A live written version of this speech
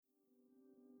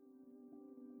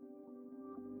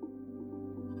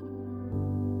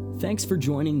Thanks for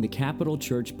joining the Capital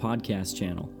Church podcast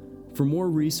channel. For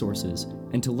more resources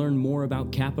and to learn more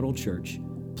about Capital Church,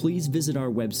 please visit our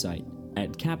website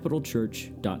at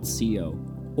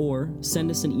capitalchurch.co or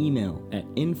send us an email at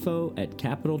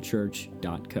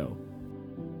info@capitalchurch.co.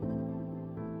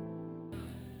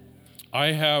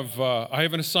 I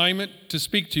have an assignment to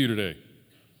speak to you today,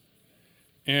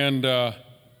 and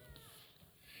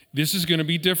this is going to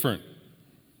be different,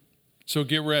 so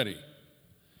get ready.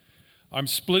 I'm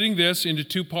splitting this into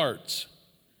two parts.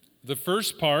 The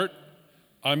first part,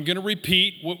 I'm going to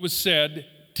repeat what was said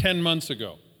 10 months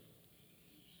ago.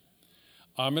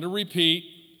 I'm going to repeat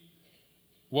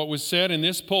what was said in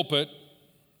this pulpit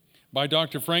by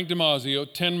Dr. Frank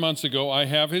Damasio 10 months ago. I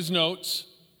have his notes.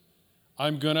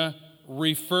 I'm going to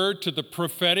refer to the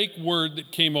prophetic word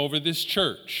that came over this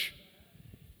church.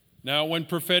 Now, when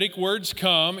prophetic words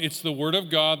come, it's the word of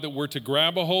God that we're to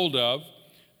grab a hold of.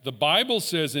 The Bible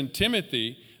says in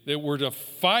Timothy that we're to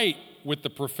fight with the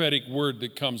prophetic word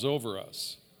that comes over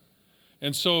us.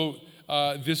 And so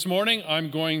this morning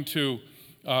I'm going to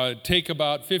take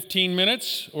about 15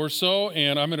 minutes or so,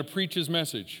 and I'm going to preach his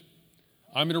message.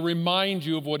 I'm going to remind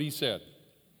you of what he said.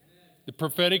 The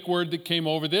prophetic word that came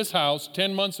over this house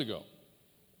 10 months ago.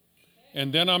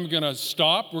 And then I'm going to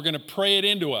stop. We're going to pray it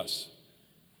into us.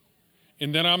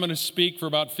 And then I'm going to speak for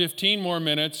about 15 more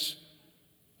minutes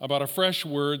about a fresh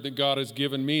word that God has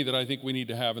given me that I think we need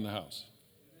to have in the house.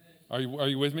 Are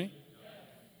you with me?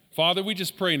 Father, we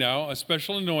just pray now a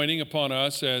special anointing upon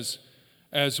us as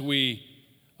we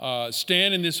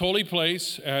stand in this holy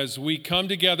place, as we come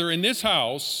together in this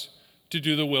house to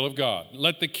do the will of God.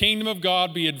 Let the kingdom of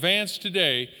God be advanced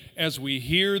today as we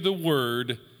hear the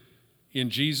word in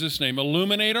Jesus' name.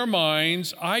 Illuminate our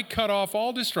minds. I cut off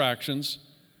all distractions,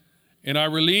 and I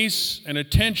release an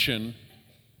attention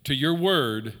to your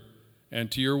word and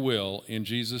to your will in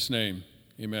Jesus' name.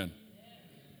 Amen.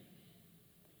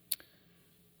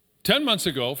 10 months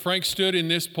ago, Frank stood in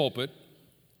this pulpit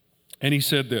and he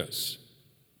said this.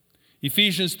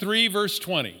 Ephesians 3, verse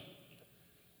 20.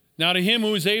 Now to him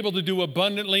who is able to do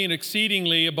abundantly and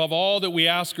exceedingly above all that we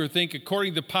ask or think,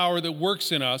 according to the power that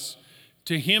works in us,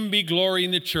 to him be glory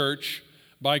in the church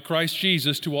by Christ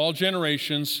Jesus to all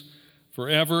generations,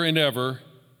 forever and ever.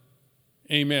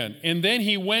 Amen. And then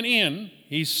he went in,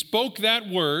 he spoke that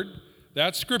word,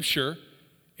 that scripture,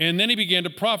 and then he began to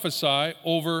prophesy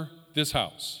over this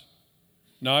house.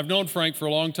 Now, I've known Frank for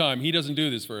a long time. He doesn't do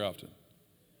this very often.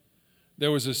 There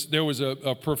was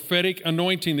a prophetic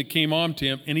anointing that came on to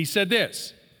him, and he said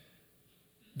this: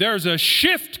 there's a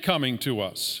shift coming to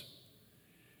us.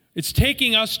 It's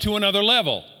taking us to another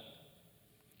level.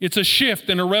 It's a shift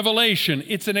and a revelation.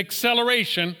 It's an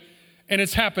acceleration, and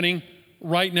it's happening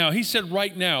right now. He said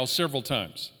right now several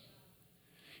times.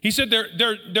 He said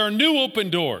there are new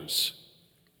open doors,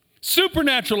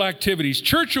 supernatural activities.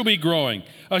 Church will be growing,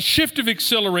 a shift of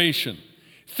acceleration.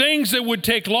 Things that would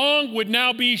take long would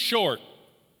now be short.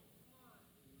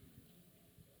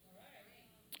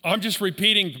 I'm just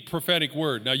repeating the prophetic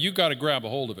word. Now you've got to grab a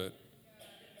hold of it.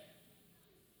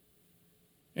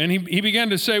 And he began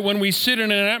to say, when we sit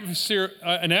in an atmosphere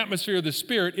of the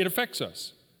Spirit, it affects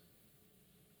us.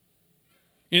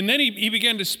 And then he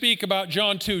began to speak about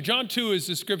John 2. John 2 is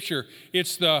the scripture.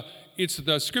 It's the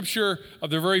scripture of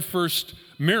the very first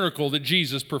miracle that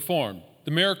Jesus performed.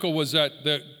 The miracle was at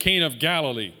the Cana of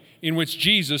Galilee, in which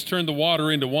Jesus turned the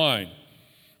water into wine.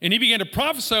 And he began to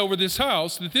prophesy over this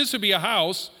house that this would be a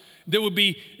house that would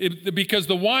be, because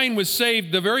the wine was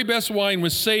saved, the very best wine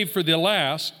was saved for the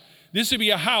last. This would be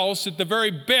a house that the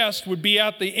very best would be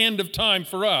at the end of time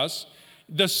for us.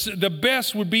 The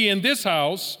best would be in this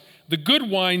house. The good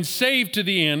wine saved to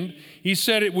the end. He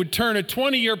said it would turn a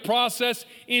 20-year process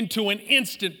into an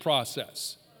instant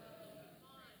process.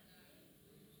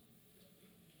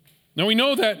 Now we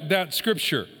know that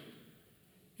scripture.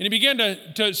 And he began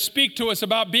to speak to us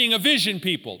about being a vision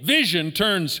people. Vision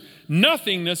turns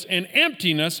nothingness and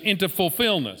emptiness into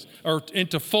fulfillment, or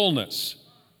into fullness.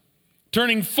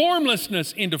 Turning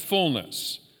formlessness into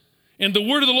fullness. And the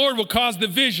word of the Lord will cause the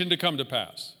vision to come to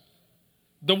pass.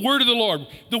 The word of the Lord.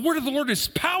 The word of the Lord is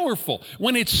powerful.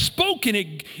 When it's spoken,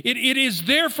 it is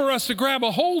there for us to grab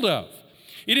a hold of.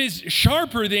 It is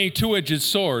sharper than a two-edged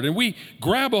sword, and we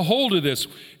grab a hold of this.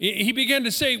 He began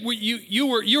to say, you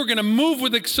were going to move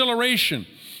with acceleration.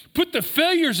 Put the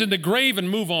failures in the grave and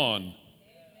move on.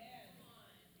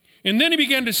 And then he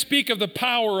began to speak of the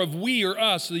power of we or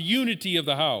us, the unity of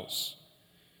the house.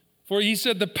 For he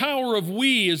said, the power of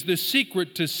we is the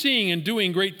secret to seeing and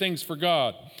doing great things for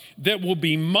God that will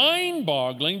be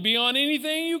mind-boggling beyond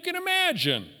anything you can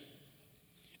imagine.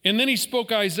 And then he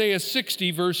spoke Isaiah 60,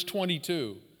 verse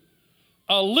 22.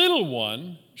 a little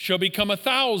one shall become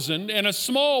 1,000, and a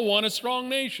small one a strong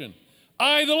nation.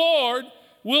 I, the Lord,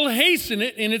 will hasten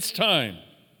it in its time.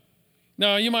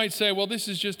 Now, you might say, well, this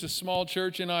is just a small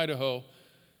church in Idaho.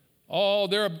 Oh,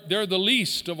 they're the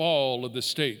least of all of the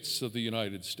states of the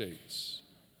United States.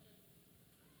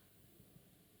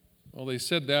 Well, they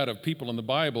said that of people in the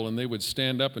Bible, and they would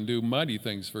stand up and do mighty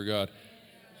things for God.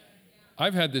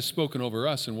 I've had this spoken over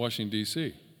us in Washington,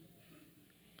 D.C.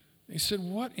 They said,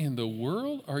 what in the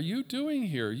world are you doing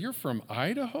here? You're from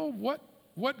Idaho?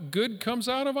 What good comes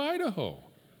out of Idaho?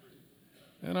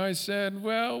 And I said,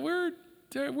 well, we're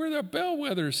the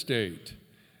bellwether state.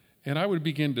 And I would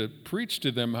begin to preach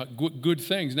to them good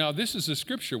things. Now, this is a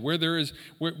scripture where there is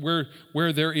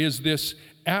this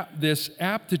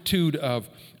aptitude of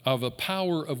a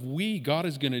power of we. God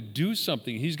is going to do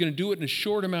something. He's going to do it in a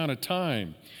short amount of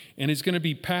time. And it's going to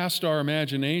be past our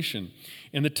imagination.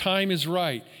 And the time is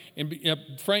right. And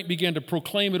Frank began to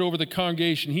proclaim it over the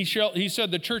congregation. He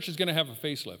said the church is going to have a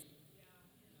facelift.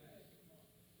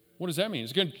 What does that mean?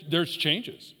 There's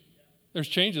changes. There's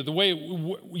changes. The way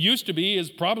it used to be is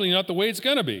probably not the way it's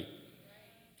going to be.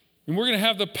 And we're going to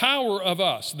have the power of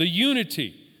us, the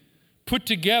unity put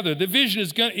together. The vision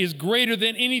is greater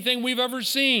than anything we've ever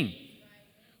seen.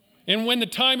 And when the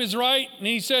time is right, and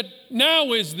he said,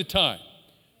 now is the time.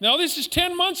 Now, this is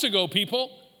 10 months ago,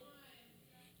 people.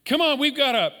 Come on, we've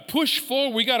got to push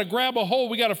forward. We've got to grab a hold.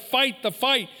 We've got to fight the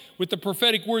fight with the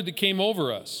prophetic word that came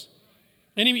over us.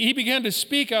 And he began to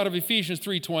speak out of Ephesians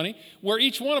 3:20, where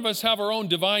each one of us have our own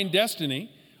divine destiny,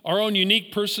 our own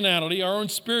unique personality, our own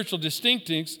spiritual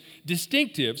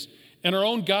distinctives, and our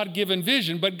own God-given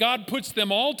vision. But God puts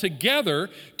them all together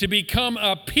to become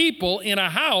a people in a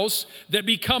house that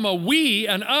become a we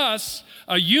and us,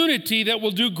 a unity that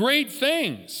will do great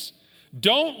things.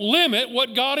 Don't limit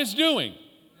what God is doing.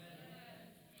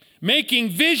 Making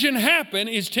vision happen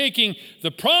is taking the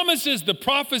promises, the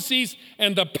prophecies,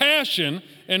 and the passion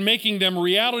and making them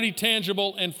reality,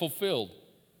 tangible, and fulfilled.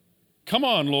 Come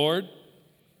on, Lord.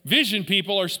 Vision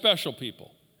people are special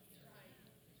people.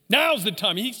 Now's the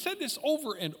time. He said this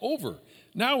over and over.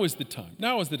 Now is the time.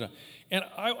 Now is the time. And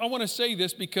I want to say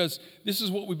this because this is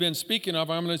what we've been speaking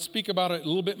of. I'm going to speak about it a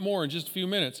little bit more in just a few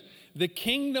minutes. The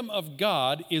kingdom of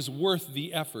God is worth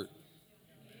the effort.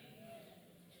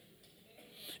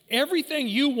 Everything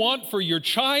you want for your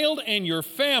child and your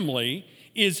family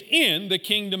is in the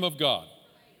kingdom of God.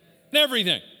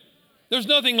 Everything. There's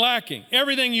nothing lacking.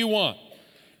 Everything you want.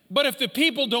 But if the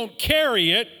people don't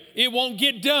carry it, it won't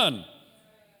get done.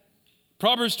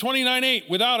 Proverbs 29:8,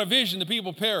 without a vision, the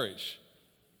people perish.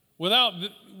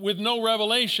 With no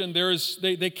revelation,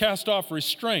 they cast off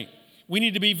restraint. We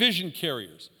need to be vision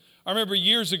carriers. I remember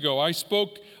years ago, I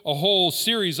spoke a whole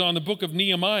series on the book of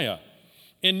Nehemiah.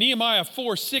 And Nehemiah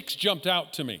 4:6 jumped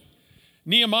out to me.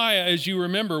 Nehemiah, as you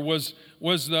remember, was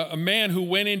a man who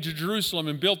went into Jerusalem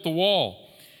and built the wall.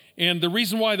 And the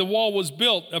reason why the wall was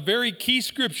built, a very key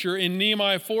scripture in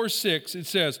Nehemiah 4:6, it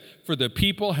says, for the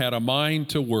people had a mind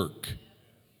to work.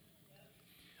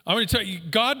 I'm going to tell you,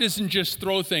 God doesn't just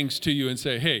throw things to you and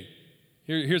say, hey,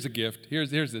 here's a gift,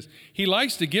 here's this. He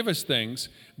likes to give us things,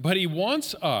 but he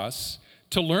wants us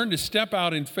to learn to step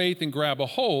out in faith and grab a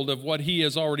hold of what he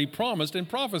has already promised and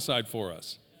prophesied for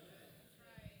us.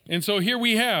 And so here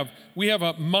we have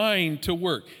a mind to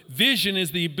work. Vision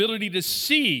is the ability to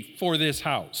see for this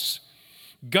house.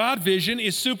 God vision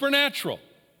is supernatural.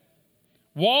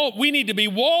 We need to be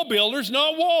wall builders,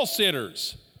 not wall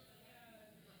sitters.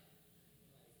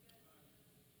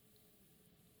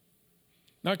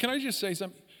 Now, can I just say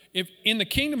something? If in the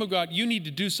kingdom of God, you need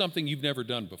to do something you've never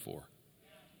done before.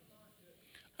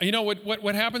 You know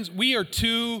what happens? We're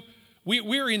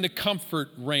in the comfort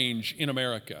range in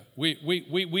America.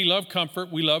 We love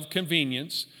comfort. We love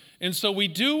convenience. And so we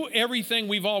do everything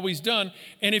we've always done.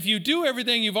 And if you do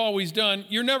everything you've always done,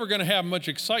 you're never going to have much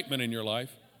excitement in your life.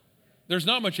 There's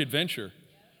not much adventure.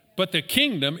 But the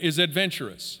kingdom is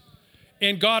adventurous.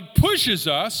 And God pushes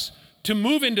us to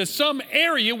move into some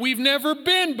area we've never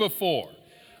been before.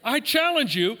 I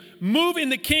challenge you, move in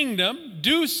the kingdom,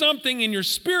 do something in your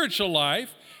spiritual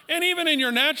life, and even in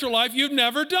your natural life you've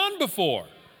never done before.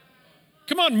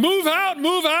 Come on, move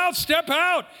out, step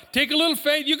out. Take a little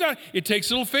faith. It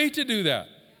takes a little faith to do that.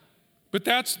 But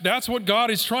that's what God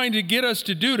is trying to get us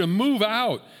to do, to move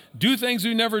out. Do things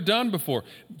we've never done before.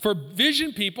 For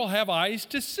vision people have eyes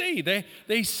to see.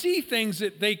 They see things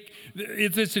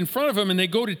that's in front of them and they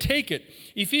go to take it.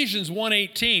 Ephesians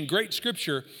 1:18, great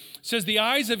scripture. says, the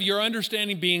eyes of your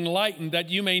understanding being lightened, that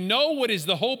you may know what is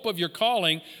the hope of your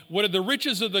calling, what are the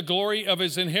riches of the glory of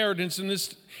his inheritance in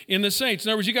the saints. In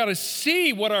other words, you got to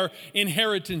see what our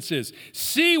inheritance is.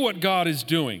 See what God is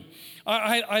doing.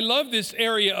 I love this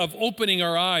area of opening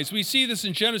our eyes. We see this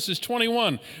in Genesis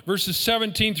 21, verses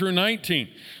 17 through 19.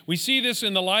 We see this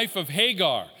in the life of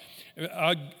Hagar.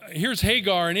 Here's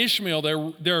Hagar and Ishmael.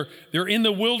 They're in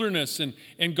the wilderness,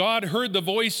 and God heard the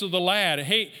voice of the lad,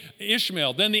 hey,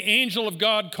 Ishmael. Then the angel of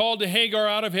God called to Hagar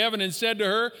out of heaven and said to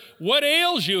her, "What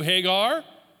ails you, Hagar?"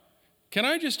 Can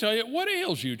I just tell you, what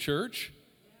ails you, church?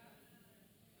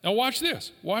 Now watch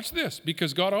this,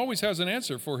 because God always has an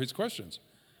answer for his questions.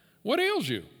 What ails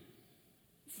you?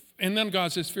 And then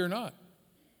God says, fear not.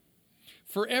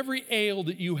 For every ail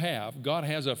that you have, God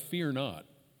has a fear not.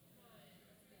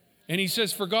 And he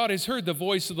says, for God has heard the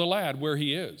voice of the lad where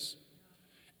he is.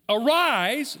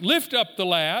 Arise, lift up the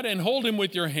lad and hold him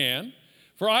with your hand,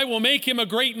 for I will make him a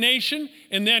great nation.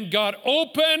 And then God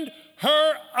opened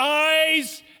her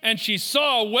eyes, and she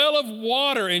saw a well of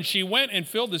water, and she went and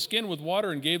filled the skin with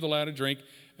water and gave the lad a drink,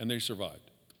 and they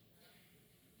survived.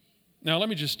 Now, let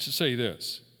me just say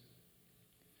this.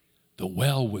 The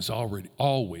well was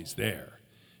always there.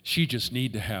 She just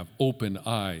needed to have open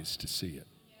eyes to see it.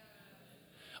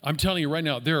 I'm telling you right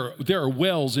now, there are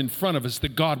wells in front of us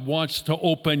that God wants to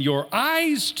open your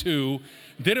eyes to,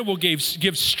 that it will give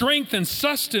strength and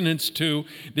sustenance to,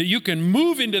 that you can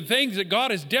move into things that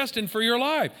God has destined for your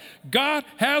life. God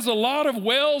has a lot of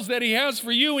wells that he has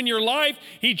for you in your life.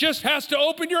 He just has to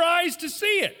open your eyes to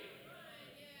see it.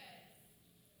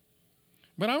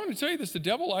 But I want to tell you this, the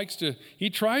devil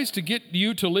he tries to get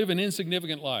you to live an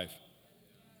insignificant life.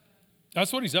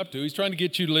 That's what he's up to. He's trying to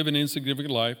get you to live an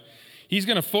insignificant life. He's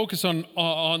going to focus on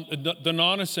the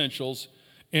non-essentials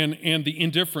and the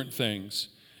indifferent things.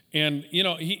 And, you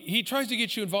know, he tries to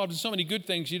get you involved in so many good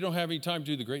things, you don't have any time to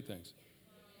do the great things.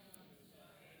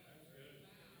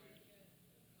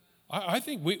 I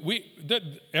think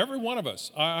every one of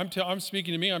us, I'm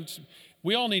speaking to me,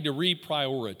 we all need to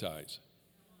reprioritize.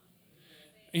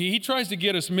 He tries to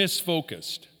get us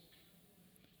misfocused.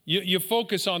 You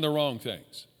focus on the wrong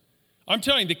things. I'm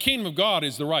telling you, the kingdom of God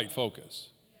is the right focus.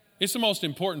 It's the most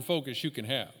important focus you can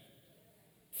have.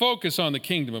 Focus on the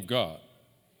kingdom of God.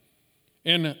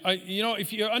 And,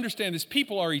 if you understand this,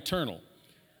 people are eternal.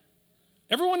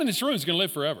 Everyone in this room is going to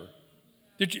live forever.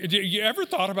 Did you ever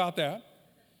thought about that?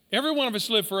 Every one of us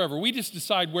live forever. We just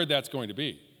decide where that's going to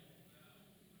be.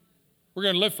 We're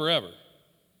going to live forever.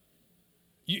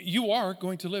 You are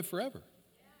going to live forever.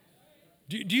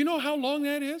 Do you know how long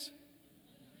that is?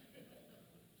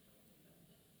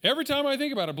 Every time I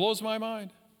think about it, it blows my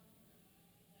mind.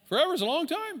 Forever is a long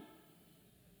time.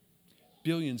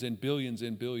 Billions and billions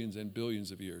and billions and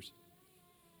billions of years.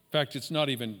 In fact,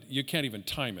 you can't even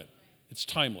time it. It's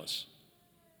timeless.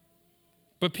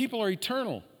 But people are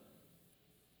eternal.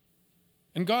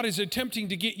 And God is attempting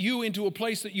to get you into a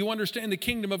place that you understand the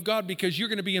kingdom of God, because you're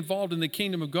going to be involved in the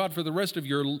kingdom of God for the rest of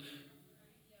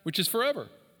which is forever.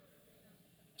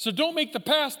 So don't make the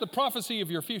past the prophecy of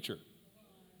your future.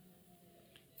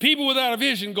 People without a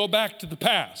vision go back to the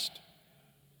past.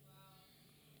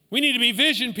 We need to be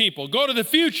vision people. Go to the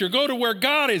future. Go to where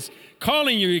God is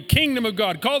calling you, the kingdom of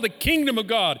God. Call the kingdom of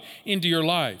God into your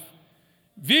life.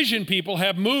 Vision people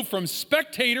have moved from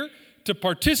spectator to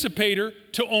participator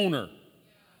to owner.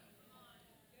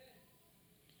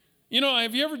 You know,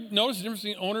 have you ever noticed the difference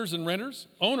between owners and renters?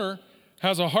 Owner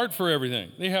has a heart for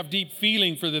everything. They have deep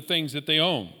feeling for the things that they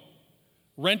own.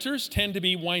 Renters tend to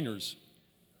be whiners.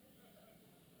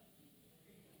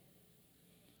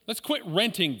 Let's quit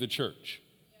renting the church.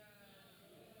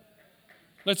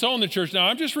 Let's own the church. Now,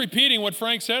 I'm just repeating what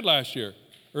Frank said last year,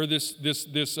 or this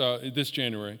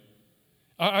January.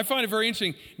 I find it very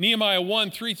interesting. Nehemiah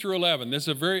 1, 3 through 11. This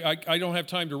is I don't have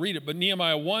time to read it, but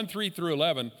Nehemiah 1, 3 through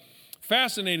 11.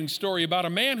 Fascinating story about a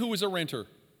man who was a renter.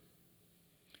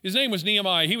 His name was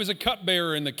Nehemiah. He was a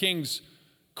cupbearer in the king's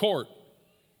court.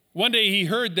 One day he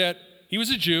heard that, he was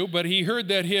a Jew, but he heard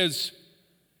that his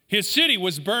city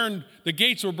was burned, the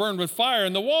gates were burned with fire,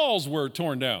 and the walls were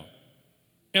torn down.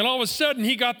 And all of a sudden,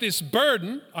 he got this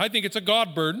burden. I think it's a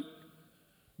God burden.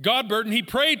 He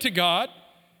prayed to God,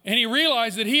 and he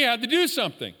realized that he had to do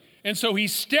something. And so he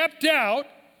stepped out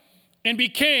and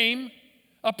became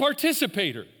a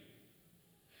participator,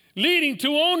 leading to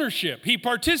ownership. He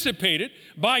participated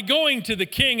by going to the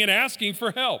king and asking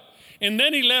for help. And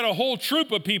then he led a whole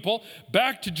troop of people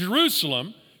back to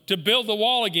Jerusalem to build the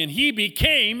wall again. He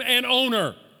became an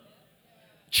owner.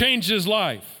 Changed his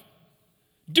life.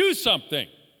 Do something.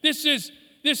 This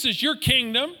is your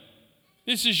kingdom.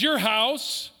 This is your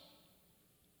house.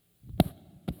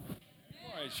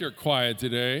 It's sure quiet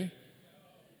today.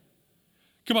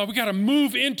 Come on, we got to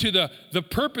move into the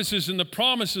purposes and the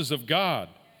promises of God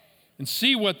and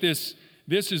see what this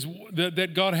is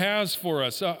that God has for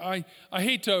us. I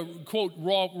hate to quote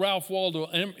Ralph Waldo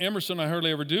Emerson, I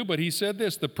hardly ever do, but he said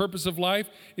this: the purpose of life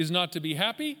is not to be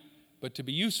happy, but to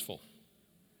be useful.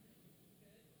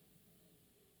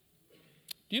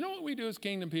 Do you know what we do as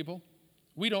kingdom people?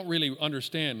 We don't really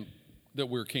understand that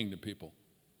we're kingdom people.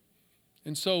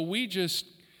 And so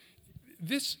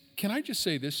can I just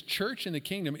say this? Church in the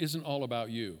kingdom isn't all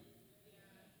about you.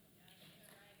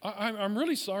 I'm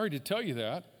really sorry to tell you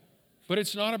that, but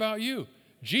it's not about you.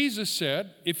 Jesus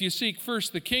said, if you seek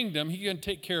first the kingdom, He's going to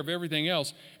take care of everything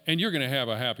else, and you're going to have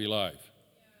a happy life.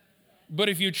 But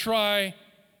if you try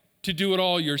to do it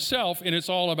all yourself and it's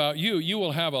all about you, you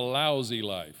will have a lousy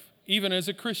life, even as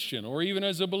a Christian or even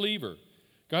as a believer.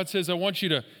 God says, I want you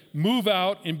to move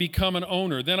out and become an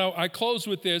owner. Then I close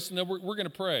with this, and then we're going to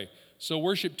pray. So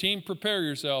worship team, prepare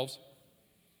yourselves.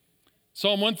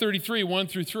 Psalm 133, 1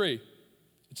 through 3.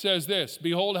 It says this: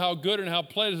 behold how good and how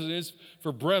pleasant it is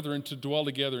for brethren to dwell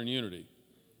together in unity.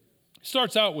 It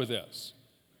starts out with this.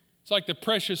 It's like the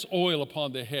precious oil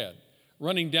upon the head,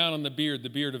 running down on the beard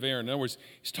of Aaron. In other words,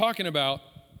 he's talking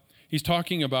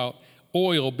about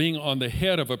oil being on the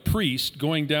head of a priest,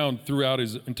 going down throughout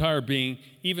his entire being,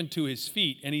 even to his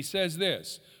feet. And he says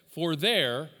this: for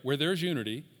there, where there's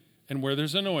unity and where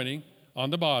there's anointing on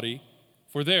the body,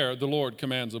 for there the Lord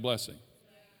commands a blessing.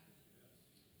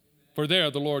 For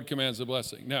there the Lord commands a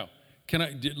blessing. Now,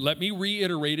 let me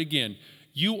reiterate again.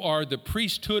 You are the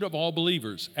priesthood of all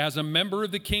believers. As a member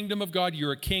of the kingdom of God,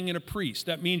 you're a king and a priest.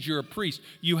 That means you're a priest.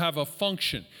 You have a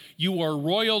function. You are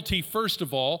royalty, first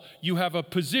of all. You have a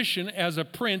position as a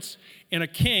prince and a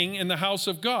king in the house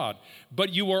of God. But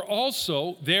you are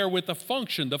also there with a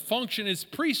function. The function is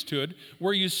priesthood,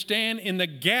 where you stand in the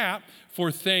gap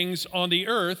for things on the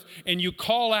earth, and you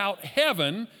call out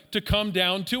heaven to come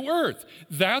down to earth.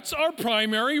 That's our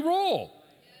primary role.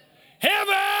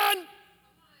 Heaven!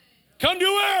 Come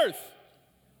to earth.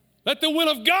 Let the will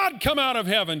of God come out of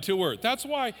heaven to earth. That's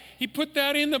why He put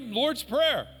that in the Lord's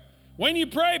Prayer. When you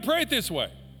pray it this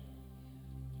way: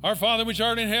 Our Father which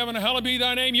art in heaven, hallowed be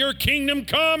thy name. Your kingdom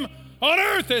come on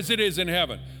earth as it is in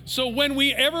heaven. So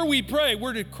whenever we pray,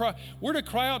 we're to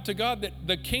cry out to God that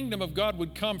the kingdom of God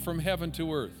would come from heaven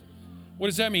to earth. What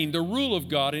does that mean? The rule of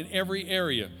God in every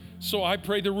area. So I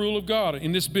pray the rule of God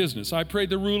in this business. I pray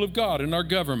the rule of God in our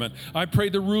government. I pray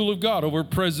the rule of God over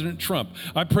President Trump.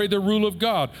 I pray the rule of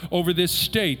God over this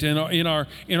state and in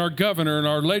our governor and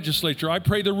our legislature. I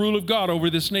pray the rule of God over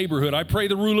this neighborhood. I pray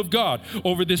the rule of God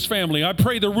over this family. I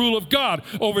pray the rule of God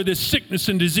over this sickness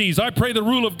and disease. I pray the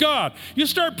rule of God. You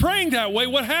start praying that way,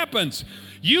 what happens?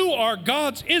 You are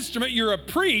God's instrument. You're a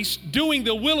priest doing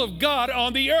the will of God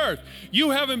on the earth. You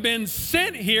haven't been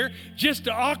sent here just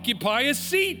to occupy a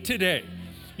seat today.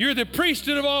 You're the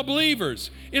priesthood of all believers.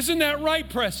 Isn't that right,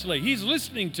 Presley? He's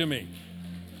listening to me.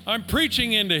 I'm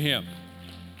preaching into him.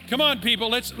 Come on, people,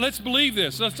 let's believe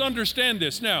this. Let's understand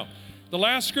this. Now, the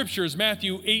last scripture is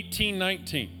Matthew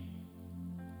 18:19.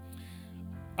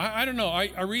 I don't know.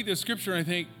 I read this scripture and I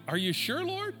think, are you sure,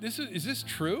 Lord? Is this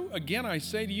true? Again, I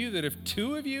say to you that if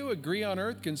two of you agree on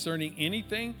earth concerning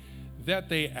anything that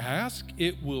they ask,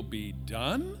 it will be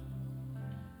done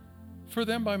for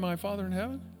them by my Father in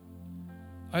heaven.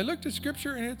 I looked at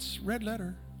scripture and it's red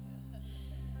letter.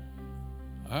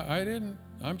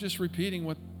 I'm just repeating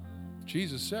what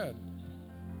Jesus said.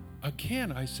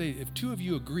 Again, I say, if two of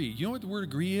you agree, you know what the word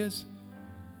agree is?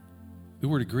 The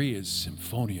word agree is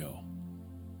symphonio.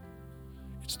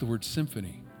 It's the word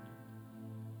symphony.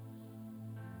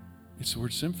 It's the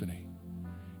word symphony.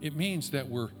 It means that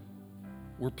we're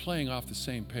playing off the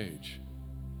same page.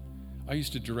 I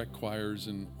used to direct choirs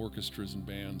and orchestras and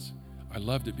bands. I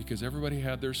loved it because everybody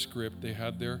had their script. They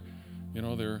had their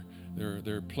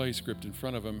play script in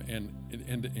front of them, and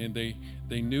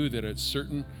they knew that at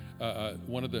certain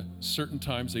one of the certain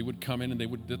times they would come in and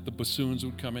the bassoons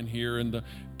would come in here and the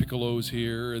piccolos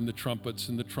here and the trumpets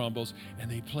and the trombones,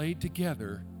 and they played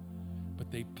together,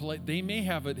 but they may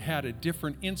have had a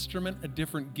different instrument, a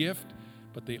different gift,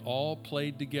 but they all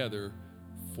played together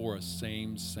for a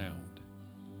same sound.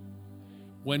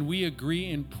 When we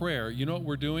agree in prayer, you know what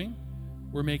we're doing?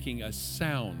 We're making a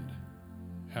sound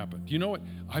happen. Do you know what?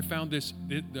 I found this,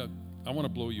 I want to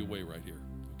blow you away right here,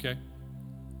 okay?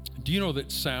 Do you know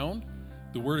that sound,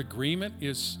 the word agreement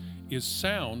is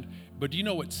sound, but do you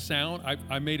know what sound,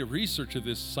 I made a research of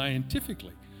this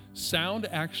scientifically. Sound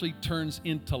actually turns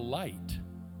into light.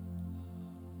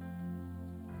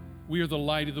 We are the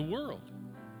light of the world.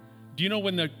 Do you know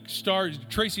when the stars,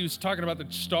 Tracy was talking about the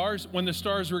stars, when the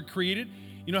stars were created,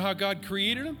 You know how God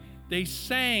created them? They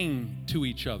sang to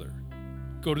each other.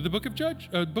 Go to the book of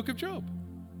Job.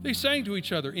 They sang to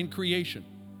each other in creation.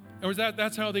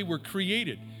 That's how they were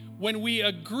created. When we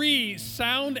agree,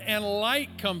 sound and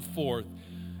light come forth.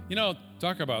 You know,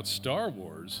 talk about Star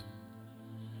Wars.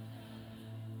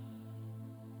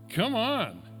 Come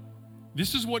on.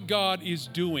 This is what God is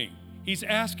doing. He's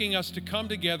asking us to come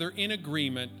together in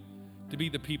agreement to be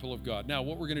the people of God. Now,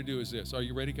 what we're going to do is this. Are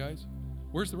you ready, guys?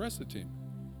 Where's the rest of the team?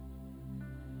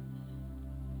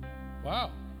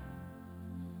 Wow.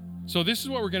 So this is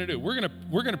what we're going to do. We're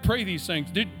going to pray these things.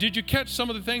 Did you catch some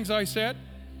of the things I said?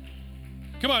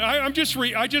 Come on. I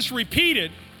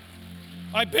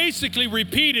basically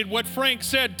repeated what Frank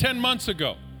said 10 months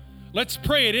ago. Let's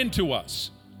pray it into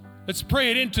us. Let's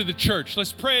pray it into the church.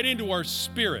 Let's pray it into our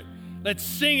spirit. Let's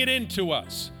sing it into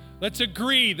us. Let's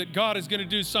agree that God is going to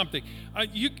do something.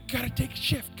 You got to take a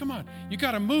shift. Come on. You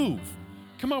got to move.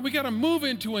 Come on. We got to move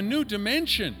into a new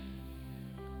dimension.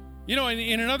 You know,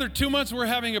 in another 2 months, we're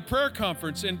having a prayer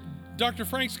conference, and Dr.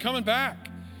 Frank's coming back.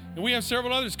 And we have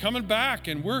several others coming back,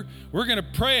 and we're going to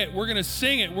pray it. We're going to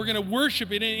sing it. We're going to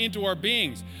worship it into our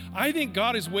beings. I think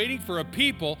God is waiting for a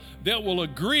people that will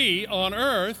agree on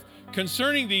earth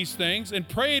concerning these things and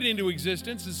pray it into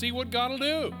existence and see what God will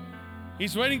do.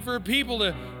 He's waiting for people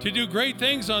to do great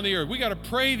things on the earth. We got to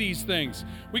pray these things.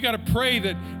 We got to pray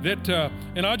that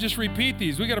and I'll just repeat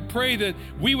these. We got to pray that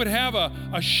we would have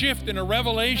a shift and a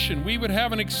revelation. We would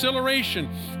have an acceleration.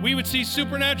 We would see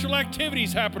supernatural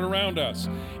activities happen around us.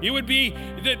 It would be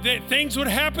that things would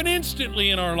happen instantly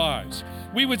in our lives.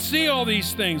 We would see all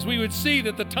these things. We would see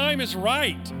that the time is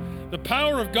right. The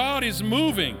power of God is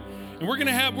moving. And we're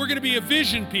going to be a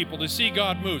vision people to see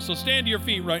God move. So stand to your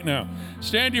feet right now.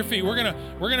 Stand to your feet. We're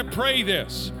going to pray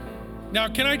this. Now,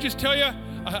 can I just tell you,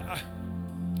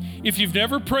 if you've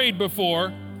never prayed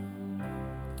before,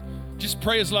 just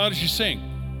pray as loud as you sing.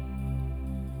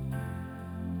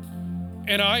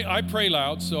 And I pray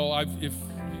loud, so if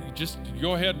you just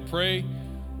go ahead and pray.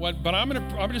 But I'm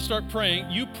going to start praying.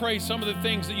 You pray some of the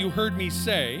things that you heard me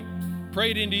say.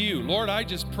 Pray it into you. Lord, I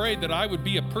just prayed that I would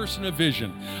be a person of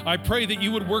vision. I pray that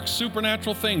you would work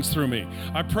supernatural things through me.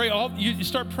 I pray you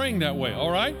start praying that way, all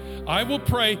right? I will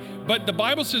pray, but the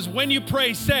Bible says when you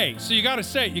pray, say. So you got to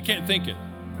say it. You can't think it.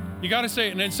 You got to say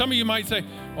it. And then some of you might say,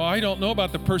 well, I don't know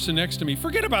about the person next to me.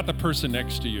 Forget about the person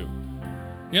next to you.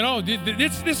 You know,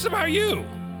 this is about you.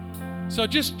 So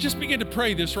just begin to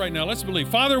pray this right now. Let's believe.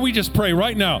 Father, we just pray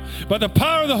right now, by the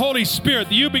power of the Holy Spirit,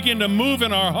 that you begin to move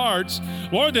in our hearts.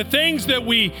 Lord, the things that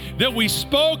we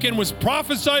spoke and was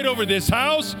prophesied over this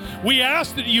house, we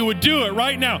ask that you would do it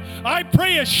right now. I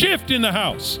pray a shift in the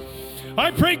house.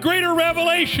 I pray greater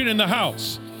revelation in the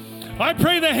house. I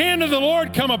pray the hand of the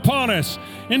Lord come upon us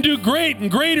and do great and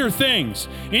greater things,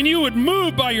 and you would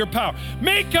move by your power.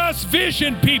 Make us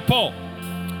vision people.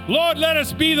 Lord, let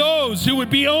us be those who would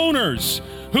be owners,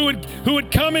 who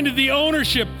would come into the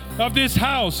ownership of this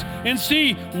house and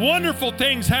see wonderful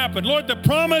things happen. Lord, the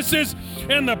promises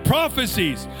and the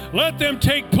prophecies, let them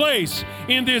take place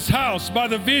in this house by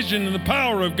the vision and the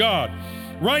power of God.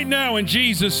 Right now in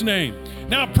Jesus' name.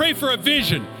 Now pray for a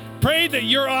vision. Pray that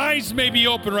your eyes may be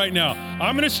open right now.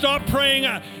 I'm going to stop praying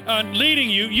on leading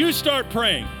you. You start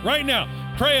praying right now.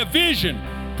 Pray a vision.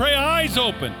 Pray eyes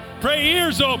open. Pray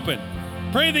ears open.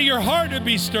 Pray that your heart would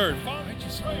be stirred. Father,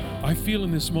 I feel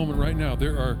in this moment right now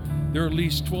there are at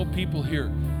least 12 people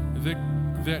here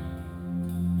that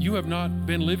you have not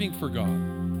been living for God.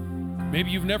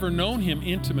 Maybe you've never known him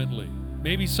intimately.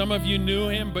 Maybe some of you knew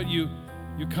him, but you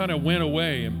kind of went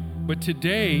away. But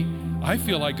today, I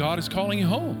feel like God is calling you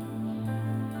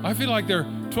home. I feel like there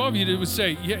are 12 of you that would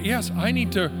say, yes, I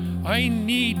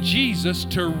need Jesus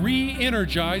to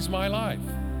re-energize my life.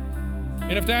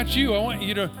 And if that's you, I want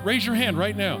you to raise your hand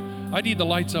right now. I need the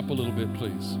lights up a little bit,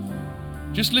 please.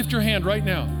 Just lift your hand right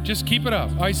now. Just keep it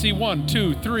up. I see 1,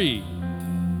 2, 3.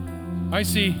 I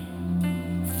see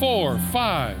 4,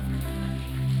 5,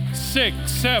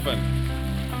 6, 7,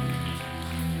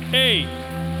 8.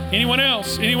 Anyone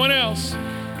else? Anyone else?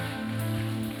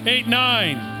 8,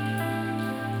 9.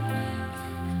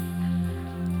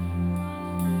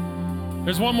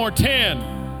 There's one more,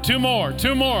 10. Two more.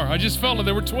 I just felt it.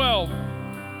 There were 12.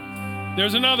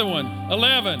 There's another one,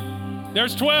 11.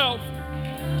 There's 12.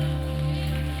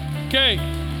 Okay,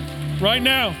 right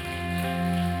now,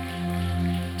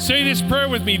 say this prayer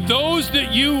with me. Those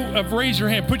that you have raised your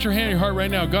hand, put your hand in your heart right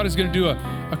now. God is going to do a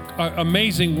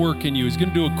amazing work in you. He's going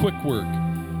to do a quick work.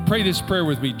 Pray this prayer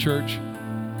with me, church.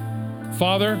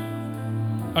 Father,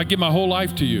 I give my whole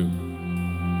life to you.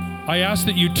 I ask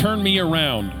that you turn me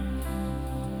around.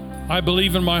 I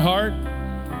believe in my heart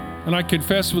and I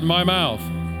confess with my mouth,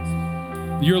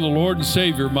 you're the Lord and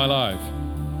Savior of my life.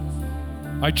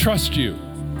 I trust you.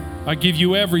 I give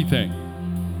you everything.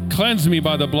 Cleanse me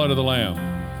by the blood of the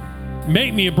Lamb.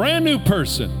 Make me a brand new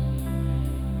person.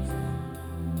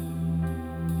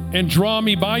 And draw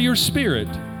me by your Spirit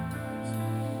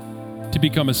to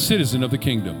become a citizen of the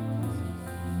kingdom.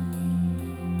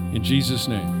 In Jesus'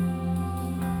 name,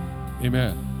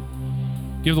 amen.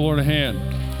 Give the Lord a hand.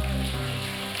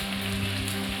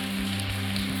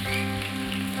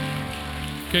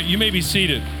 Okay, you may be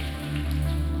seated.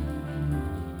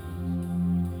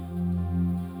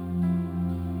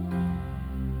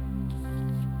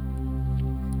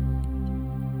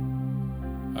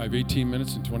 I have 18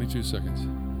 minutes and 22 seconds.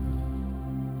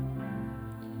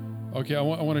 Okay, I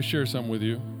want to share something with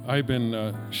you. I've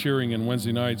been sharing in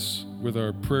Wednesday nights with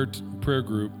our prayer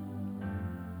group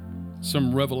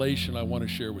some revelation I want to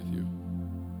share with you.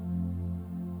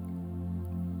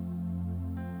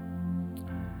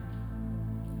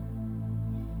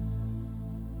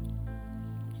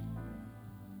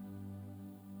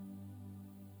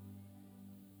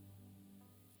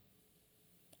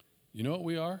 You know what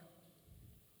we are?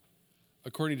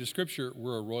 According to Scripture,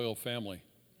 we're a royal family.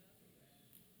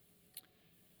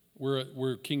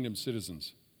 We're kingdom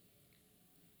citizens.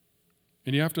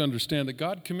 And you have to understand that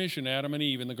God commissioned Adam and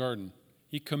Eve in the garden.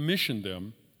 He commissioned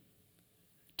them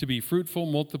to be fruitful,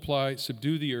 multiply,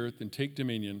 subdue the earth, and take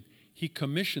dominion. He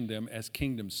commissioned them as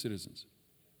kingdom citizens.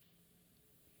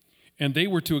 And they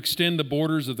were to extend the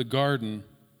borders of the garden,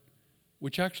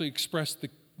 which actually expressed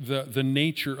the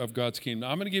nature of God's kingdom. Now,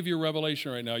 I'm going to give you a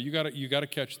revelation right now. You got to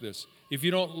catch this. If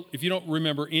you don't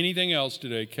remember anything else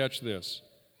today, catch this.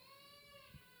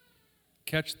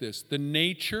 Catch this. The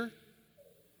nature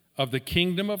of the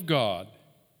kingdom of God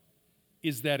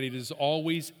is that it is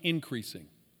always increasing.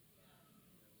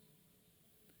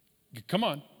 Come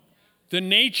on. The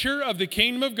nature of the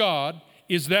kingdom of God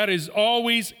is that it is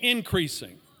always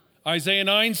increasing. Isaiah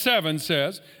 9:7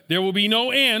 says, there will be no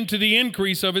end to the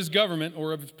increase of his government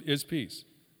or of his peace.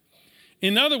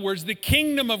 In other words, the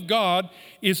kingdom of God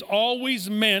is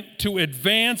always meant to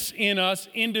advance in us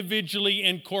individually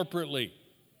and corporately.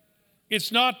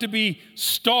 It's not to be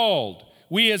stalled.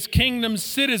 We as kingdom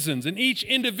citizens and each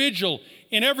individual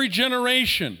in every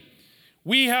generation,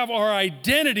 we have our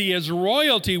identity as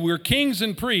royalty. We're kings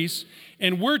and priests,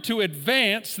 and we're to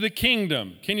advance the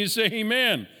kingdom. Can you say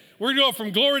amen? We're going to go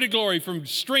from glory to glory, from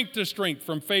strength to strength,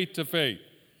 from faith to faith.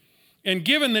 And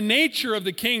given the nature of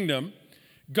the kingdom,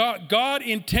 God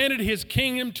intended his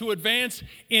kingdom to advance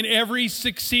in every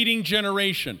succeeding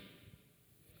generation.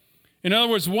 In other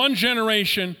words, one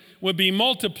generation would be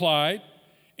multiplied,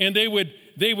 and they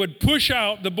would push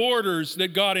out the borders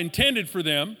that God intended for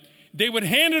them. They would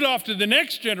hand it off to the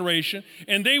next generation,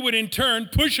 and they would in turn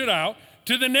push it out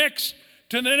to the next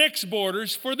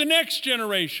borders for the next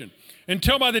generation.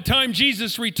 Until by the time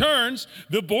Jesus returns,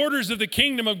 the borders of the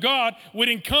kingdom of God would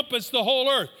encompass the whole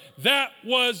earth. That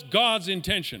was God's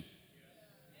intention.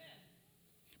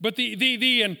 But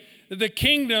the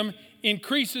kingdom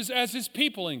increases as his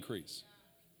people increase.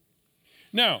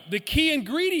 Now, the key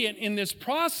ingredient in this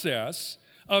process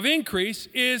of increase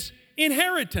is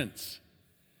inheritance.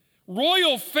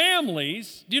 Royal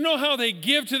families, do you know how they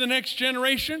give to the next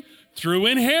generation? Through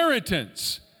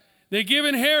inheritance. They give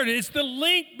inheritance. It's the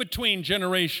link between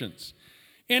generations.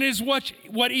 And is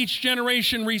what each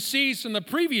generation receives from the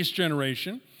previous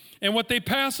generation and what they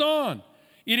pass on.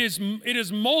 It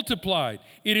is multiplied.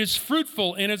 It is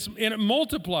fruitful, and it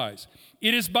multiplies.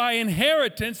 It is by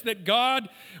inheritance that God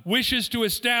wishes to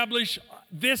establish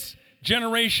this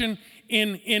generation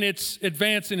in its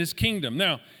advance in his kingdom.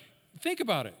 Now, think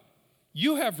about it.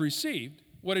 You have received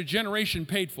what a generation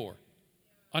paid for.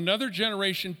 Another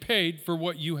generation paid for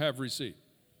what you have received.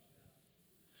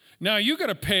 Now, you got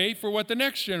to pay for what the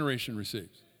next generation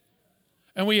receives.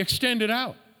 And we extend it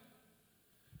out.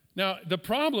 Now, the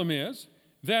problem is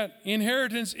that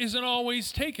inheritance isn't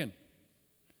always taken.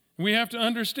 We have to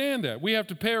understand that. We have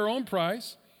to pay our own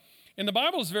price. And the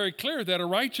Bible is very clear that a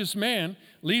righteous man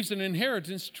leaves an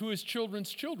inheritance to his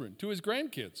children's children, to his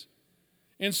grandkids.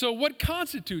 And so what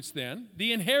constitutes then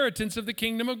the inheritance of the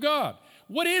kingdom of God?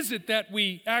 What is it that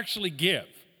we actually give?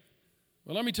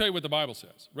 Well, let me tell you what the Bible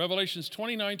says.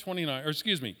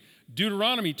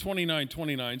 Deuteronomy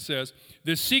 29:29 says,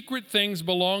 the secret things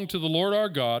belong to the Lord our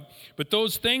God, but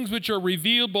those things which are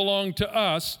revealed belong to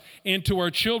us and to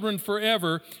our children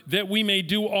forever, that we may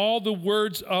do all the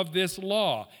words of this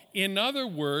law. In other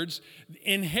words,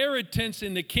 inheritance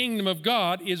in the kingdom of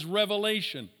God is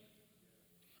revelation.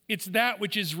 It's that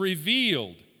which is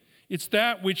revealed. It's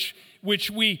that which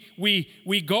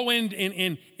we go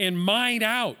in and mine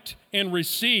out and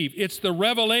receive. It's the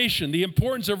revelation. The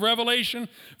importance of revelation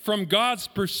from God's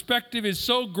perspective is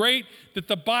so great that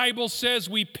the Bible says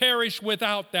we perish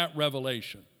without that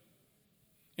revelation.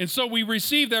 And so we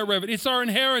receive that revelation. It's our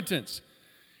inheritance.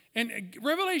 And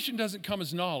revelation doesn't come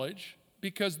as knowledge,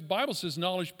 because the Bible says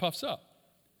knowledge puffs up.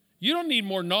 You don't need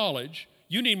more knowledge.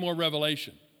 You need more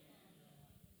revelation.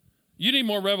 You need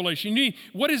more revelation.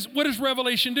 What does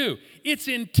revelation do? It's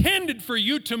intended for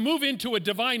you to move into a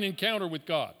divine encounter with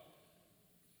God.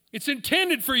 It's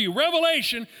intended for you.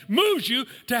 Revelation moves you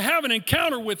to have an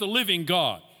encounter with the living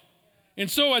God. And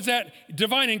so as that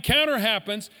divine encounter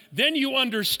happens, then you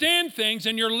understand things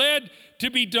and you're led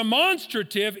to be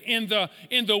demonstrative in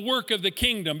the work of the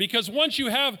kingdom. Because once you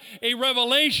have a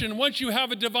revelation, once you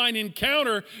have a divine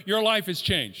encounter, your life is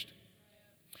changed.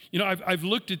 You know, I've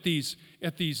looked at these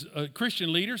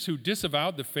Christian leaders who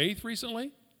disavowed the faith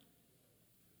recently.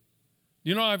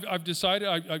 You know, I've decided,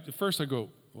 at first I go,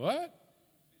 what?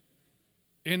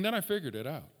 And then I figured it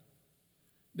out.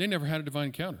 They never had a divine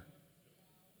encounter.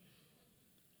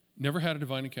 Never had a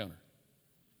divine encounter.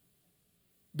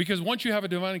 Because once you have a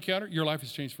divine encounter, your life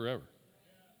has changed forever.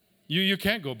 You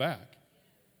can't go back.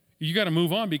 You got to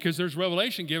move on, because there's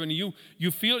revelation given. You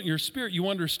feel it in your spirit. You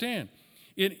understand.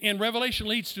 And revelation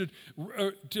leads to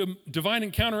divine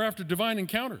encounter after divine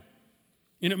encounter.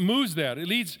 And it moves that.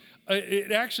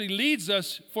 It actually leads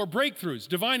us for breakthroughs.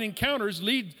 Divine encounters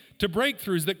lead to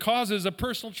breakthroughs that causes a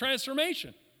personal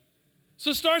transformation.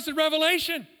 So it starts at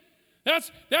revelation.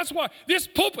 That's why this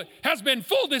pulpit has been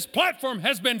full, this platform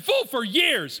has been full for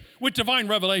years with divine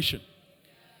revelation.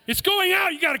 It's going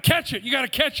out, you got to catch it,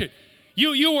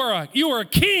 You are a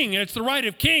king, and it's the right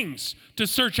of kings to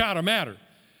search out a matter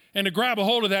and to grab a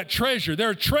hold of that treasure. There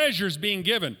are treasures being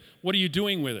given. What are you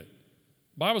doing with it?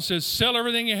 The Bible says, sell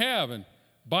everything you have and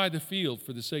buy the field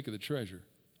for the sake of the treasure.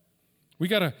 We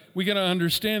gotta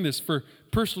understand this for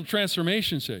personal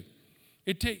transformation's sake.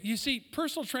 You see,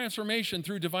 personal transformation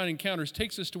through divine encounters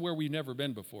takes us to where we've never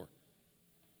been before.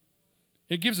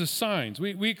 It gives us signs.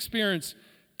 We experience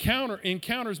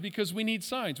encounters because we need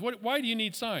signs. Why do you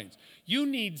need signs? You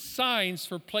need signs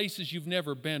for places you've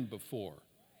never been before.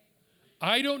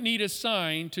 I don't need a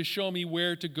sign to show me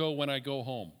where to go when I go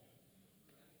home.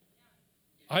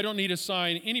 I don't need a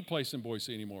sign any place in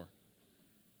Boise anymore.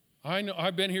 I know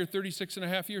I've been here 36 and a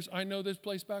half years. I know this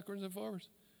place backwards and forwards.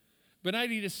 But I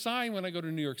need a sign when I go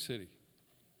to New York City.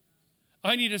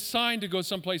 I need a sign to go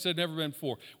someplace I've never been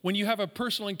before. When you have a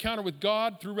personal encounter with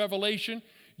God through revelation,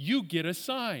 you get a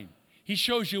sign. He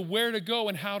shows you where to go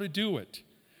and how to do it.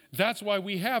 That's why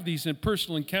we have these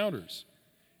personal encounters.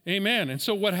 Amen. And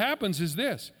so what happens is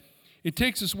this. It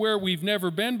takes us where we've never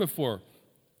been before.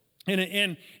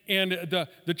 And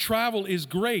the travel is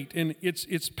great, and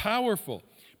it's powerful.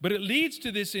 But it leads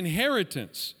to this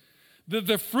inheritance.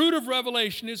 The fruit of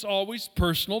revelation is always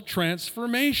personal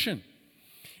transformation.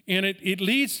 And it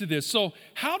leads to this. So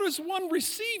how does one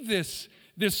receive this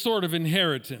sort of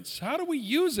inheritance? How do we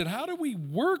use it? How do we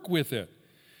work with it?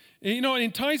 And, you know,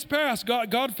 in times past,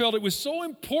 God felt it was so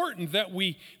important that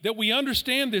we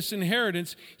understand this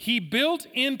inheritance. He built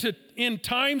in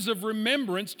times of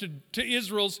remembrance to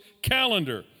Israel's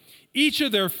calendar. Each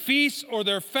of their feasts or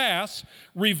their fasts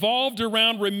revolved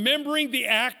around remembering the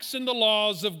acts and the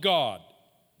laws of God.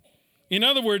 In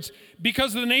other words,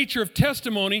 because of the nature of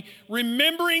testimony,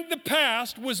 remembering the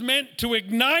past was meant to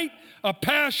ignite a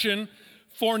passion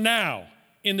for now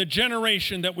in the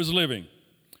generation that was living.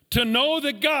 To know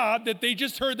the God that they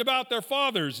just heard about their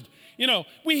fathers. You know,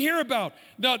 we hear about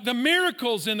the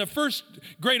miracles in the first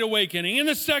Great Awakening, in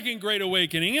the second Great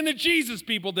Awakening, in the Jesus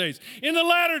People days, in the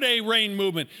Latter-day Rain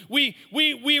movement. We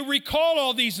recall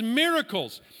all these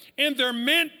miracles, and they're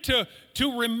meant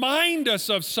to remind us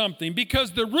of something,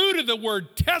 because the root of the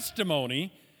word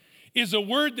testimony is a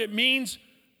word that means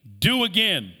do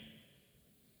again.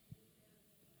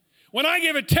 When I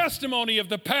give a testimony of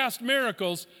the past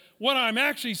miracles, what I'm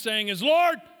actually saying is,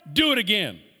 Lord, do it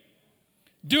again.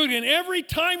 Do it again. Every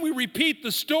time we repeat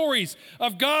the stories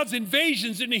of God's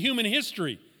invasions into human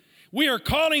history, we are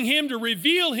calling him to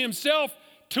reveal himself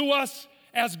to us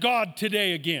as God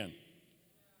today again.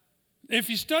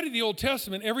 If you study the Old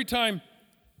Testament, every time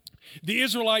the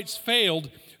Israelites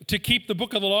failed to keep the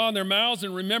book of the law in their mouths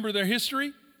and remember their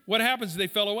history, what happens? They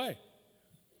fell away.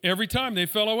 Every time they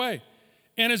fell away.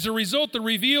 And as a result, the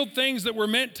revealed things that were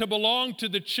meant to belong to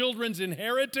the children's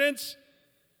inheritance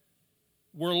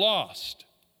were lost.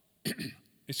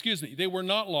 Excuse me, they were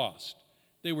not lost.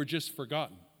 They were just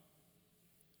forgotten.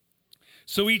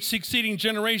 So each succeeding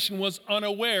generation was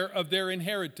unaware of their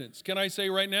inheritance. Can I say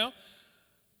right now?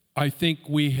 I think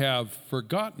we have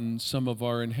forgotten some of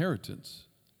our inheritance.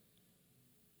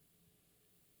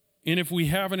 And if we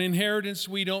have an inheritance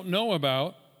we don't know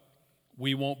about,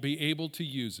 we won't be able to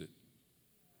use it.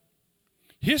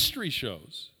 History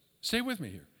shows, stay with me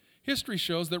here, history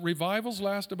shows that revivals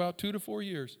last about 2 to 4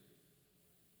 years.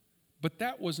 But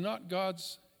that was not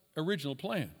God's original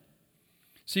plan.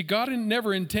 See, God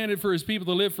never intended for his people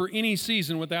to live for any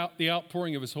season without the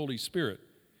outpouring of his Holy Spirit.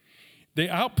 The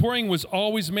outpouring was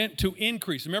always meant to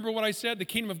increase. Remember what I said? The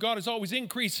kingdom of God is always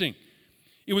increasing.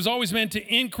 It was always meant to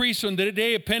increase from the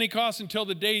day of Pentecost until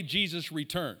the day Jesus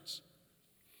returns.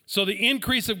 So the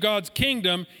increase of God's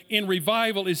kingdom in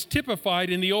revival is typified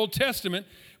in the Old Testament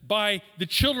by the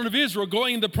children of Israel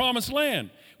going into the promised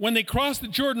land. When they crossed the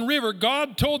Jordan River,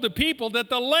 God told the people that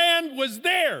the land was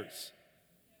theirs.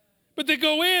 But they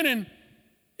go in and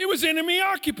it was enemy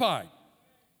occupied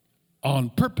on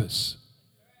purpose.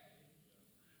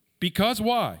 Because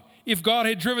why? If God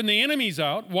had driven the enemies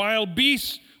out, wild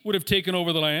beasts would have taken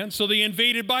over the land, so they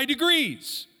invaded by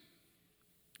degrees,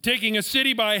 taking a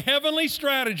city by heavenly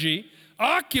strategy,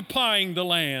 occupying the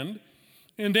land,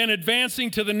 and then advancing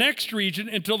to the next region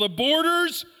until the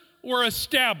borders were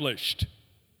established.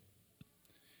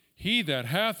 He that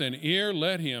hath an ear,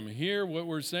 let him hear what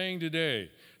we're saying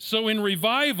today. So in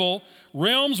revival,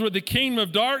 realms where the kingdom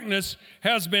of darkness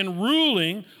has been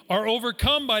ruling are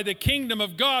overcome by the kingdom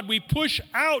of God. We push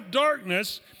out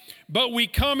darkness, but we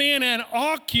come in and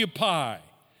occupy.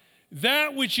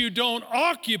 That which you don't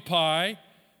occupy,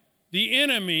 the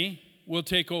enemy will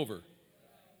take over.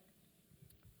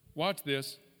 Watch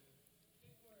this.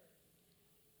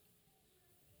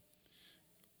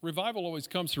 Revival always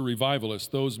comes to revivalists,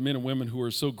 those men and women who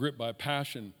are so gripped by a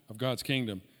passion of God's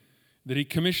kingdom that he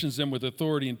commissions them with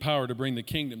authority and power to bring the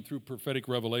kingdom through prophetic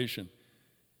revelation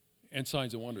and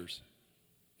signs and wonders.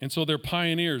 And so they're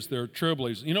pioneers, they're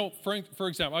trailblazers. You know, for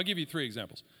example, I'll give you 3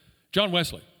 examples. John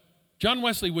Wesley. John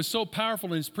Wesley was so powerful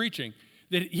in his preaching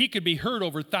that he could be heard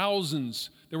over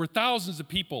thousands. There were thousands of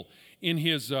people in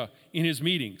his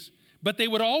meetings. But they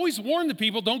would always warn the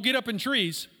people, don't get up in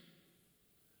trees.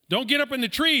 Don't get up in the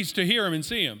trees to hear him and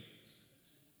see him.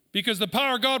 Because the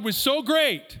power of God was so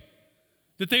great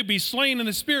that they'd be slain in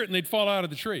the spirit and they'd fall out of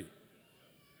the tree.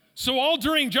 So all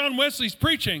during John Wesley's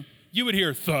preaching, you would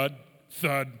hear thud,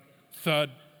 thud,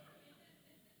 thud.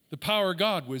 The power of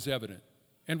God was evident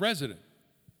and resident.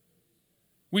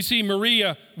 We see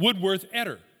Maria Woodworth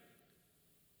Etter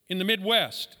in the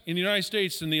Midwest, in the United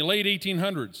States in the late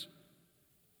 1800s.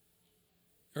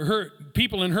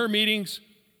 People in her meetings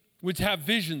would have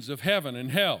visions of heaven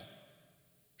and hell.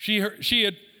 She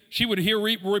would hear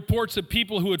reports of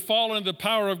people who had fallen into the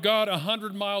power of God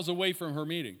 100 miles away from her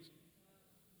meetings.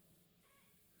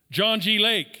 John G.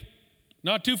 Lake,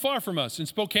 not too far from us in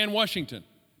Spokane, Washington,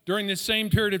 during this same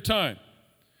period of time,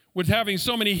 was having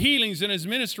so many healings in his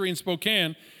ministry in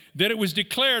Spokane that it was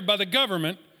declared by the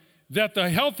government that the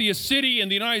healthiest city in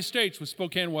the United States was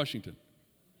Spokane, Washington.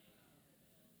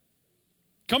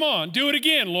 Come on, do it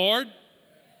again, Lord.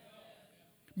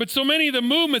 But so many of the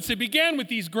movements that began with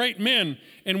these great men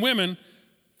and women,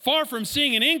 far from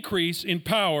seeing an increase in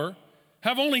power,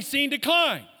 have only seen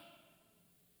decline.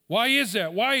 Why is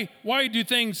that? Why do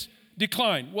things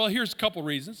decline? Well, here's a couple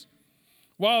reasons.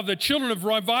 While the children of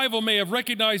revival may have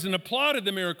recognized and applauded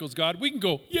the miracles of God, we can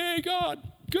go, yay, God,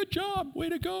 good job, way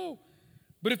to go.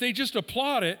 But if they just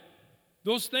applaud it,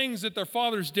 those things that their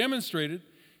fathers demonstrated,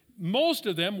 most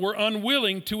of them were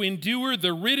unwilling to endure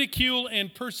the ridicule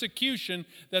and persecution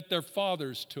that their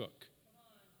fathers took.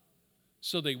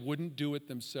 So they wouldn't do it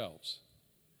themselves.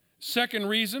 Second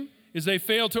reason is they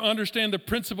failed to understand the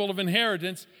principle of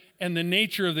inheritance and the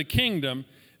nature of the kingdom,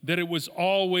 that it was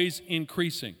always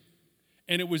increasing.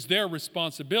 And it was their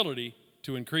responsibility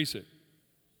to increase it.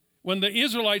 When the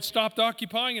Israelites stopped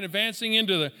occupying and advancing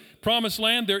into the promised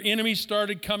land, their enemies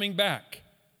started coming back.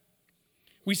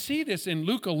 We see this in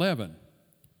Luke 11.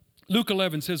 Luke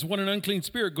 11 says, when an unclean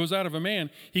spirit goes out of a man,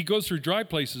 he goes through dry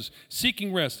places,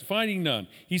 seeking rest, finding none.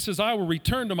 He says, I will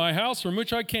return to my house from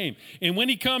which I came. And when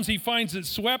he comes, he finds it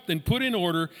swept and put in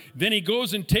order. Then he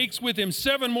goes and takes with him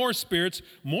 7 more spirits,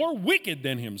 more wicked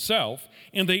than himself,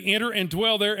 and they enter and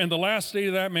dwell there, and the last state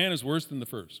of that man is worse than the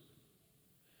first.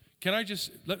 Can I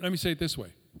just, let me say it this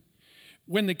way.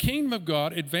 When the kingdom of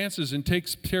God advances and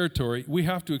takes territory, we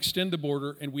have to extend the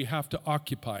border and we have to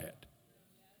occupy it.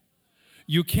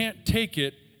 You can't take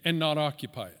it and not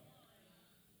occupy it.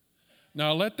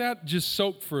 Now let that just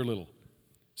soak for a little.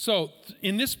 So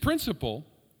in this principle,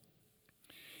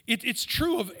 it's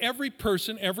true of every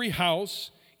person, every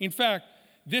house. In fact,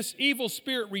 this evil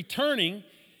spirit returning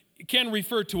can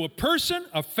refer to a person,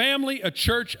 a family, a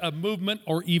church, a movement,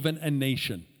 or even a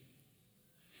nation.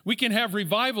 We can have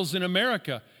revivals in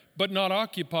America, but not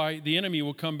occupy. The enemy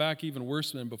will come back even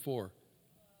worse than before.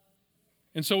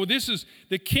 And so this is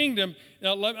the kingdom.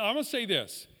 Now, I'm going to say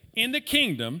this. In the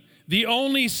kingdom, the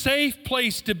only safe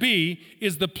place to be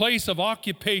is the place of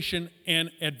occupation and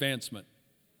advancement.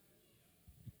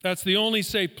 That's the only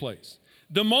safe place.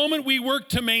 The moment we work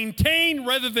to maintain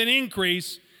rather than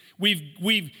increase,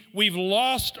 we've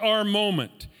lost our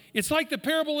moment. It's like the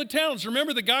parable of talents.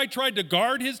 Remember the guy tried to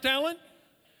guard his talent?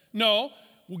 No,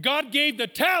 God gave the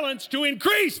talents to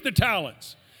increase the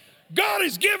talents. God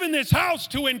has given this house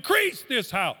to increase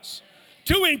this house,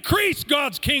 to increase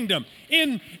God's kingdom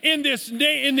in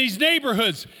these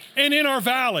neighborhoods and in our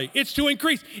valley. It's to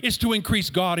increase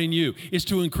God in you. It's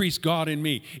to increase God in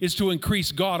me. It's to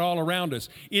increase God all around us.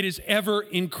 It is ever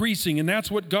increasing, and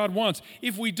that's what God wants.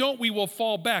 If we don't, we will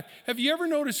fall back. Have you ever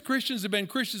noticed Christians have been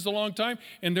Christians a long time,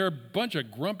 and they're a bunch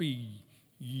of grumpy,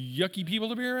 yucky people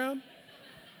to be around?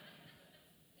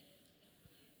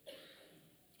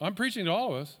 I'm preaching to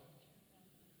all of us.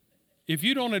 If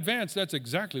you don't advance, that's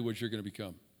exactly what you're going to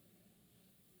become.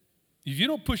 If you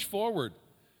don't push forward,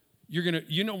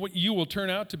 you will turn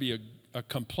out to be a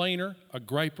complainer, a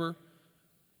griper.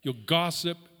 You'll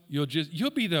gossip.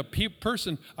 You'll be the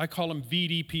person, I call them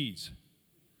VDPs,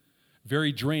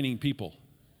 very draining people.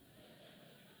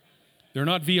 They're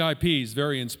not VIPs,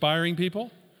 very inspiring people.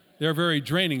 They're very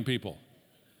draining people.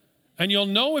 And you'll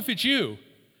know if it's you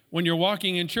when you're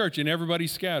walking in church and everybody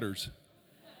scatters.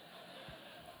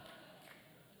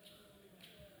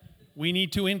 We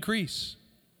need to increase.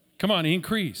 Come on,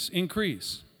 increase.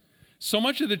 So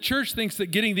much of the church thinks that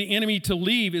getting the enemy to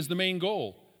leave is the main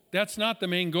goal. That's not the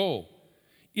main goal.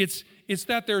 It's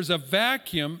that there's a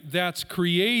vacuum that's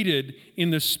created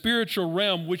in the spiritual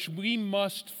realm which we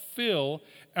must fill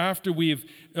after we've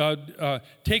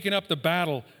taken up the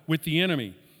battle with the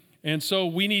enemy. And so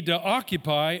we need to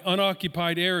occupy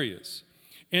unoccupied areas.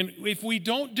 And if we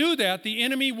don't do that, the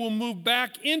enemy will move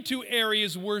back into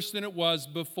areas worse than it was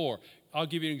before. I'll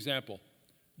give you an example.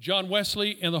 John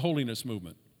Wesley and the holiness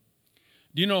movement.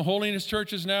 Do you know holiness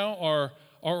churches now are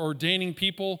ordaining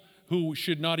people who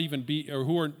should not even be,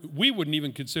 or we wouldn't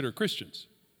even consider Christians?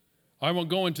 I won't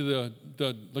go into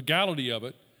the legality of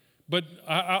it, but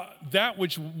that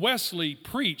which Wesley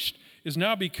preached is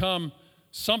now become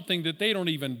something that they don't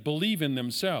even believe in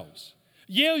themselves.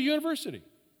 Yale University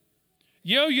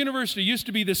used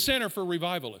to be the center for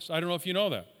revivalists. I don't know if you know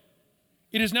that.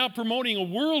 It is now promoting a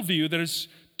worldview that is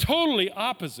totally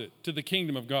opposite to the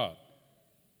kingdom of God.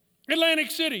 Atlantic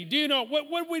City, do you know,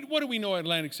 what do we know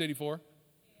Atlantic City for?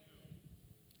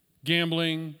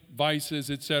 Gambling, vices,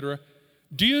 etc.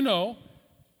 Do you know,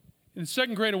 in the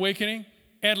Second Great Awakening,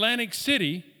 Atlantic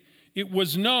City, it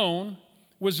was known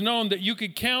that you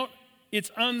could count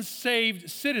its unsaved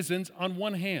citizens on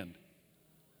one hand.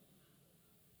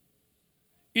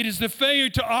 It is the failure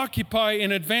to occupy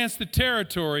and advance the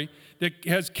territory that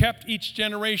has kept each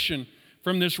generation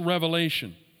from this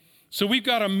revelation. So we've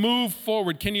got to move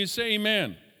forward. Can you say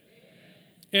amen?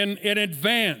 And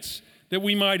advance, that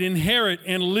we might inherit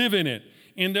and live in it,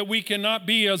 and that we cannot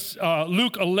be as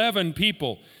Luke 11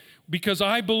 people, because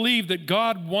I believe that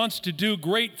God wants to do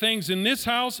great things in this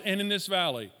house and in this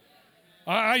valley.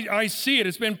 I see it.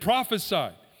 It's been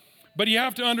prophesied. But you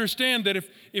have to understand that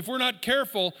if we're not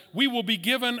careful, we will be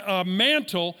given a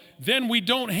mantle, then we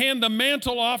don't hand the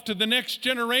mantle off to the next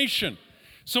generation.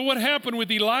 So what happened with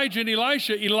Elijah and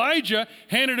Elisha? Elijah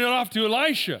handed it off to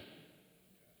Elisha.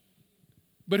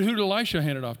 But who did Elisha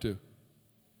hand it off to?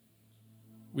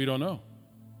 We don't know.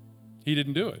 He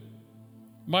didn't do it.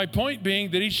 My point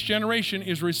being that each generation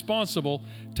is responsible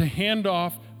to hand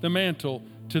off the mantle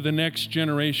to the next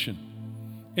generation.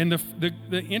 And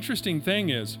the interesting thing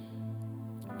is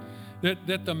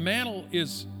that the mantle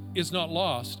is not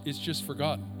lost, it's just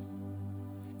forgotten.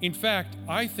 In fact,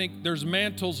 I think there's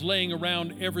mantles laying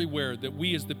around everywhere that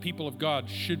we as the people of God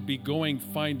should be going,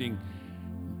 finding,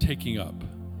 taking up.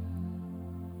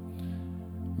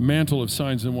 Mantle of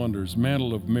signs and wonders,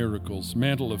 mantle of miracles,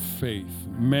 mantle of faith,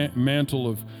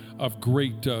 mantle of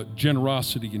great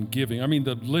generosity and giving. I mean,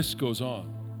 the list goes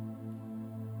on.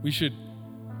 We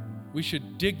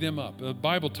should dig them up. The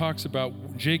Bible talks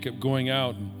about Jacob going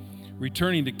out and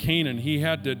returning to Canaan. He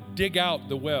had to dig out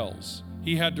the wells.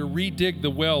 He had to redig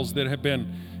the wells that had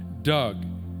been dug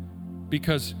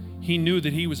because he knew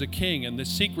that he was a king and the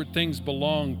secret things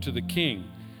belonged to the king.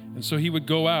 And so he would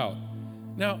go out.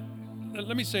 Now,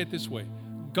 let me say it this way.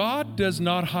 God does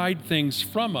not hide things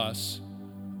from us,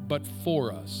 but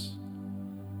for us.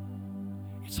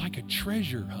 It's like a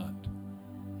treasure hunt.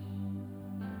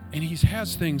 And he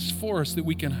has things for us that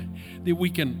we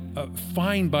can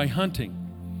find by hunting.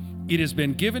 It has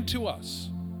been given to us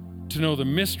to know the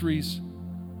mysteries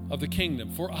of the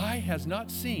kingdom. For eye has not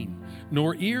seen,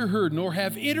 nor ear heard, nor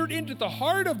have entered into the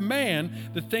heart of man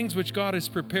the things which God has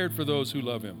prepared for those who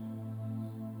love him.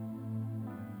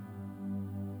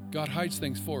 God hides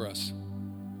things for us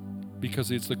because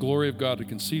it's the glory of God to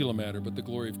conceal a matter, but the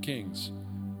glory of kings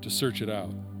to search it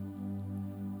out.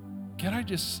 Can I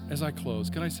just, as I close,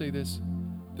 can I say this?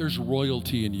 There's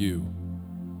royalty in you.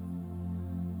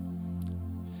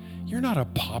 You're not a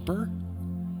pauper.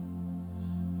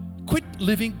 Quit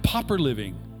living pauper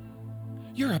living.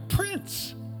 You're a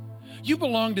prince. You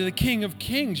belong to the King of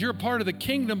Kings. You're a part of the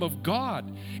kingdom of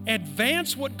God.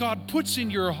 Advance what God puts in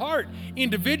your heart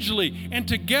individually, and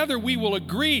together we will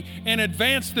agree and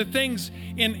advance the things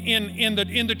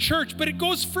in the church. But it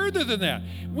goes further than that.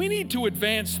 We need to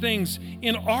advance things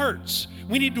in arts.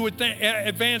 We need to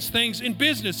advance things in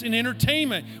business, in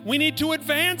entertainment. We need to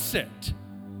advance it.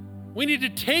 We need to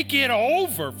take it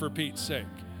over, for Pete's sake.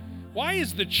 Why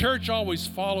is the church always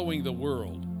following the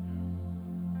world?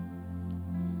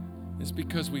 It's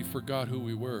because we forgot who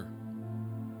we were.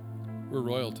 We're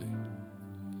royalty.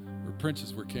 We're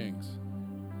princes, we're kings.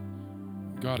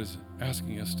 God is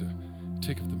asking us to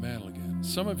take up the mantle again.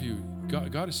 Some of you,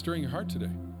 God is stirring your heart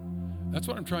today. That's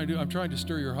what I'm trying to do. I'm trying to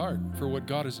stir your heart for what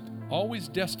God is always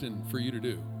destined for you to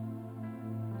do.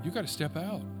 You got to step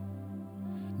out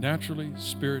naturally,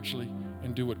 spiritually,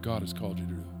 and do what God has called you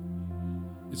to do.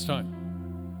 It's time.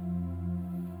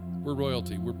 We're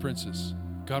royalty. We're princes.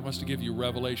 God wants to give you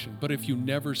revelation. But if you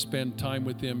never spend time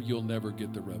with him, you'll never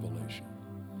get the revelation.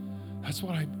 That's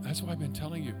what I've been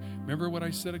telling you. Remember what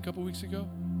I said a couple weeks ago?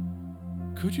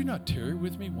 Could you not tarry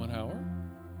with me 1 hour?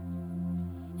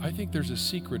 I think there's a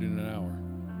secret in an hour.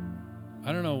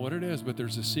 I don't know what it is, but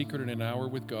there's a secret in an hour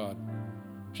with God.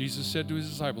 Jesus said to his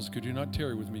disciples, could you not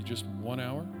tarry with me just 1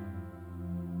 hour?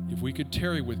 If we could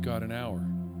tarry with God an hour,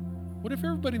 what if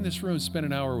everybody in this room spent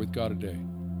an hour with God a day?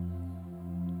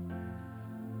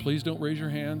 Please don't raise your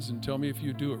hands and tell me if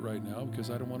you do it right now,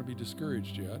 because I don't want to be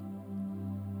discouraged yet.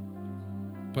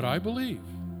 But I believe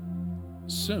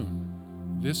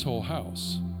soon this whole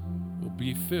house will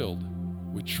be filled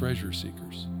with treasure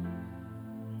seekers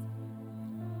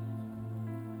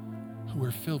who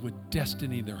are filled with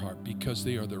destiny in their heart because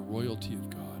they are the royalty of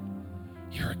God.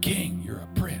 You're a king. You're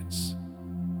a prince.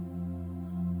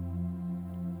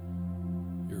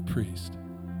 You're a priest.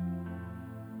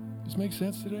 Does this make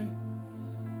sense today?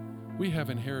 We have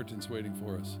inheritance waiting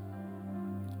for us.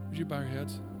 Would you bow your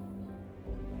heads?